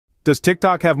Does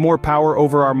TikTok have more power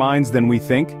over our minds than we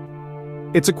think?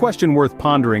 It's a question worth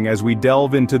pondering as we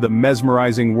delve into the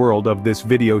mesmerizing world of this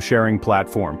video sharing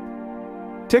platform.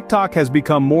 TikTok has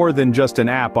become more than just an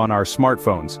app on our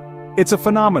smartphones. It's a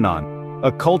phenomenon,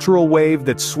 a cultural wave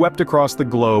that's swept across the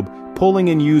globe, pulling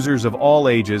in users of all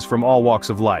ages from all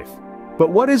walks of life. But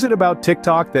what is it about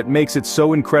TikTok that makes it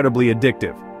so incredibly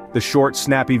addictive? The short,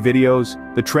 snappy videos,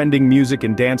 the trending music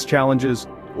and dance challenges,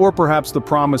 or perhaps the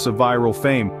promise of viral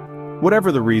fame?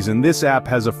 Whatever the reason, this app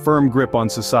has a firm grip on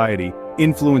society,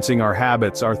 influencing our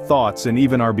habits, our thoughts, and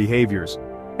even our behaviors.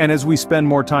 And as we spend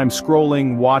more time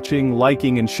scrolling, watching,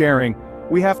 liking, and sharing,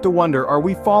 we have to wonder, are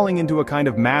we falling into a kind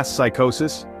of mass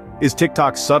psychosis? Is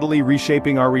TikTok subtly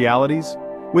reshaping our realities?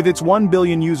 With its 1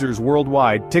 billion users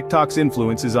worldwide, TikTok's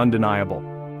influence is undeniable.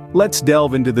 Let's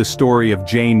delve into the story of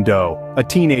Jane Doe, a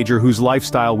teenager whose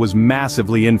lifestyle was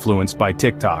massively influenced by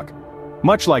TikTok.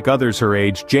 Much like others her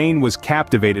age, Jane was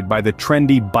captivated by the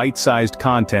trendy, bite-sized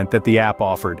content that the app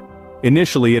offered.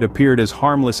 Initially, it appeared as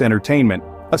harmless entertainment,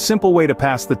 a simple way to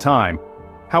pass the time.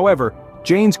 However,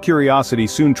 Jane's curiosity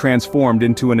soon transformed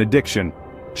into an addiction.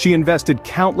 She invested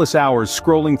countless hours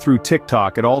scrolling through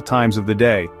TikTok at all times of the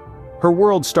day. Her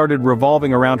world started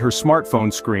revolving around her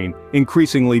smartphone screen,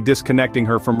 increasingly disconnecting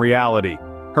her from reality.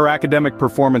 Her academic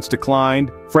performance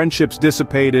declined, friendships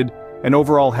dissipated, and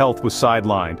overall health was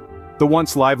sidelined. The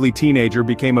once lively teenager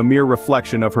became a mere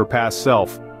reflection of her past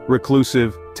self,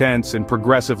 reclusive, tense, and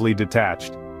progressively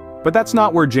detached. But that's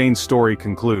not where Jane's story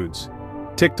concludes.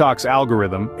 TikTok's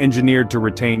algorithm, engineered to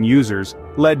retain users,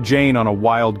 led Jane on a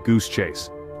wild goose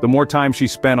chase. The more time she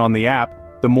spent on the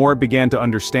app, the more it began to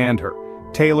understand her,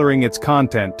 tailoring its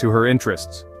content to her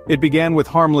interests. It began with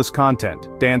harmless content,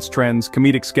 dance trends,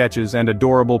 comedic sketches, and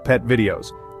adorable pet videos.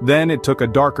 Then it took a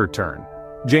darker turn.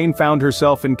 Jane found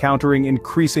herself encountering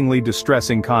increasingly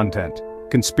distressing content.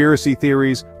 Conspiracy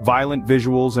theories, violent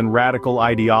visuals, and radical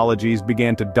ideologies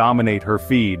began to dominate her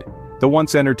feed. The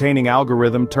once entertaining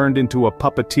algorithm turned into a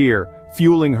puppeteer,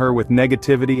 fueling her with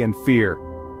negativity and fear.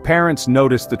 Parents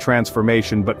noticed the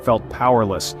transformation but felt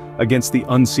powerless against the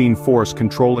unseen force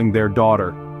controlling their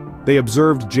daughter. They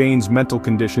observed Jane's mental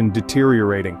condition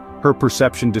deteriorating, her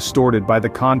perception distorted by the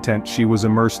content she was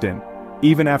immersed in.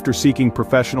 Even after seeking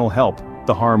professional help,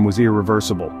 the harm was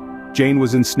irreversible. Jane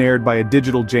was ensnared by a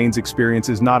digital. Jane's experience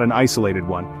is not an isolated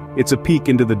one. It's a peek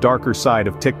into the darker side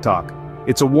of TikTok.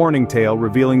 It's a warning tale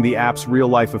revealing the app's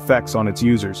real-life effects on its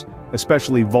users,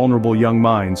 especially vulnerable young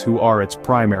minds who are its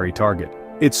primary target.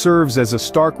 It serves as a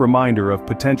stark reminder of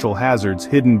potential hazards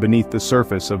hidden beneath the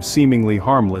surface of seemingly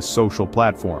harmless social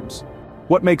platforms.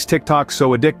 What makes TikTok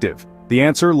so addictive? The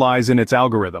answer lies in its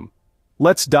algorithm.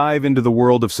 Let's dive into the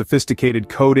world of sophisticated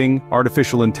coding,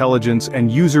 artificial intelligence,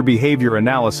 and user behavior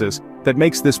analysis that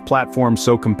makes this platform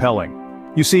so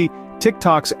compelling. You see,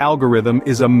 TikTok's algorithm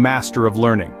is a master of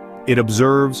learning. It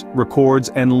observes, records,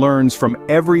 and learns from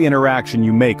every interaction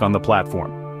you make on the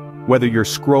platform. Whether you're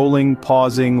scrolling,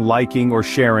 pausing, liking, or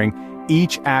sharing,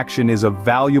 each action is a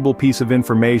valuable piece of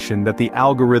information that the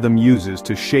algorithm uses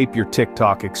to shape your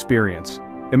TikTok experience.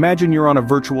 Imagine you're on a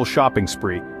virtual shopping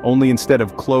spree, only instead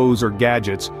of clothes or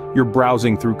gadgets, you're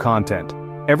browsing through content.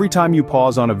 Every time you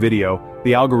pause on a video,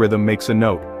 the algorithm makes a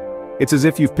note. It's as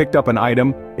if you've picked up an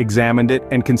item, examined it,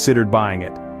 and considered buying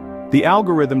it. The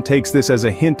algorithm takes this as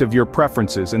a hint of your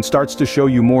preferences and starts to show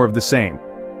you more of the same.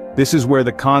 This is where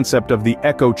the concept of the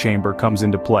echo chamber comes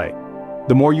into play.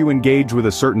 The more you engage with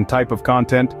a certain type of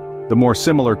content, the more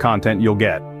similar content you'll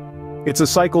get. It's a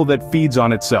cycle that feeds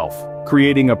on itself,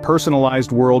 creating a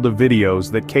personalized world of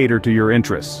videos that cater to your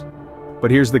interests.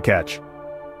 But here's the catch.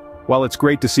 While it's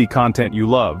great to see content you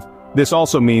love, this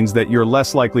also means that you're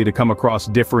less likely to come across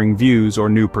differing views or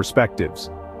new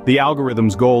perspectives. The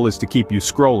algorithm's goal is to keep you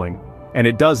scrolling, and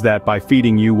it does that by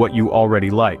feeding you what you already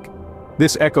like.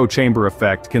 This echo chamber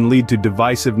effect can lead to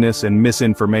divisiveness and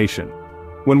misinformation.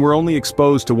 When we're only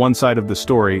exposed to one side of the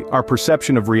story, our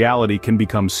perception of reality can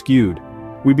become skewed.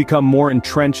 We become more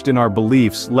entrenched in our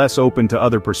beliefs, less open to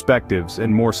other perspectives,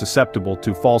 and more susceptible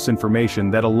to false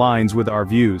information that aligns with our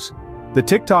views. The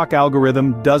TikTok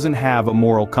algorithm doesn't have a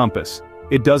moral compass.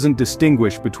 It doesn't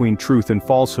distinguish between truth and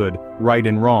falsehood, right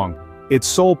and wrong. Its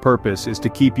sole purpose is to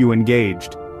keep you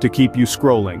engaged, to keep you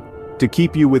scrolling, to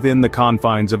keep you within the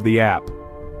confines of the app.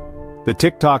 The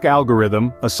TikTok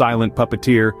algorithm, a silent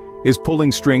puppeteer, is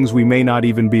pulling strings we may not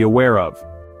even be aware of.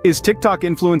 Is TikTok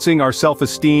influencing our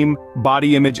self-esteem,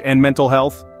 body image, and mental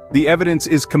health? The evidence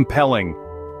is compelling.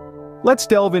 Let's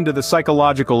delve into the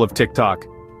psychological of TikTok.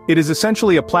 It is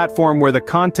essentially a platform where the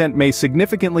content may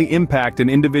significantly impact an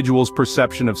individual's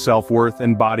perception of self-worth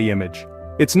and body image.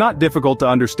 It's not difficult to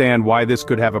understand why this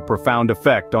could have a profound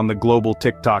effect on the global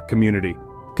TikTok community.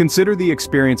 Consider the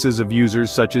experiences of users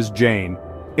such as Jane.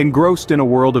 Engrossed in a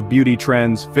world of beauty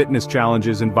trends, fitness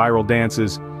challenges, and viral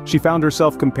dances, she found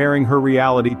herself comparing her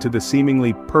reality to the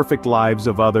seemingly perfect lives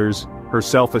of others, her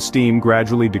self-esteem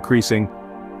gradually decreasing.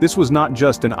 This was not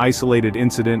just an isolated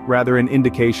incident, rather an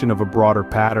indication of a broader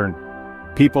pattern.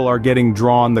 People are getting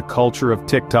drawn to the culture of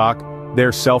TikTok,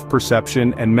 their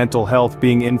self-perception and mental health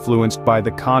being influenced by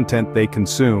the content they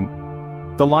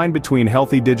consume. The line between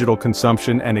healthy digital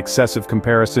consumption and excessive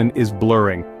comparison is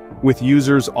blurring, with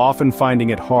users often finding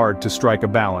it hard to strike a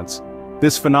balance.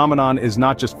 This phenomenon is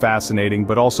not just fascinating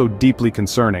but also deeply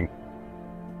concerning.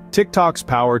 TikTok's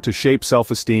power to shape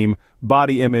self-esteem,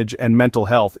 body image, and mental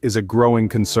health is a growing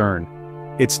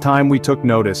concern. It's time we took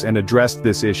notice and addressed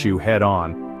this issue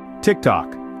head-on.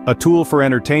 TikTok, a tool for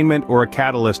entertainment or a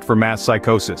catalyst for mass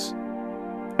psychosis?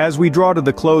 As we draw to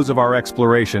the close of our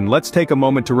exploration, let's take a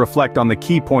moment to reflect on the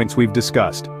key points we've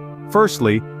discussed.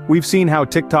 Firstly, we've seen how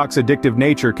TikTok's addictive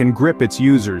nature can grip its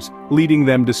users, leading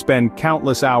them to spend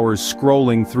countless hours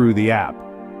scrolling through the app.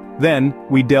 Then,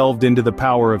 we delved into the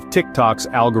power of TikTok's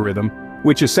algorithm,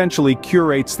 which essentially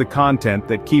curates the content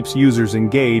that keeps users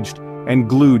engaged and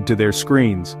glued to their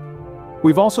screens.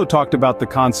 We've also talked about the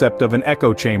concept of an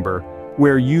echo chamber,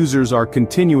 where users are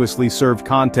continuously served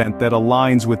content that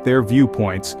aligns with their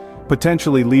viewpoints,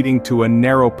 potentially leading to a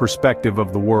narrow perspective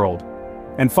of the world.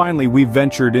 And finally, we've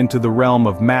ventured into the realm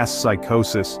of mass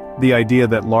psychosis, the idea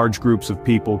that large groups of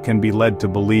people can be led to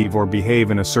believe or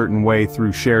behave in a certain way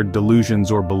through shared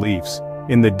delusions or beliefs.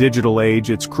 In the digital age,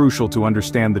 it's crucial to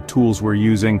understand the tools we're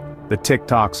using, the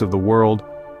TikToks of the world,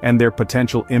 and their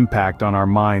potential impact on our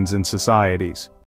minds and societies.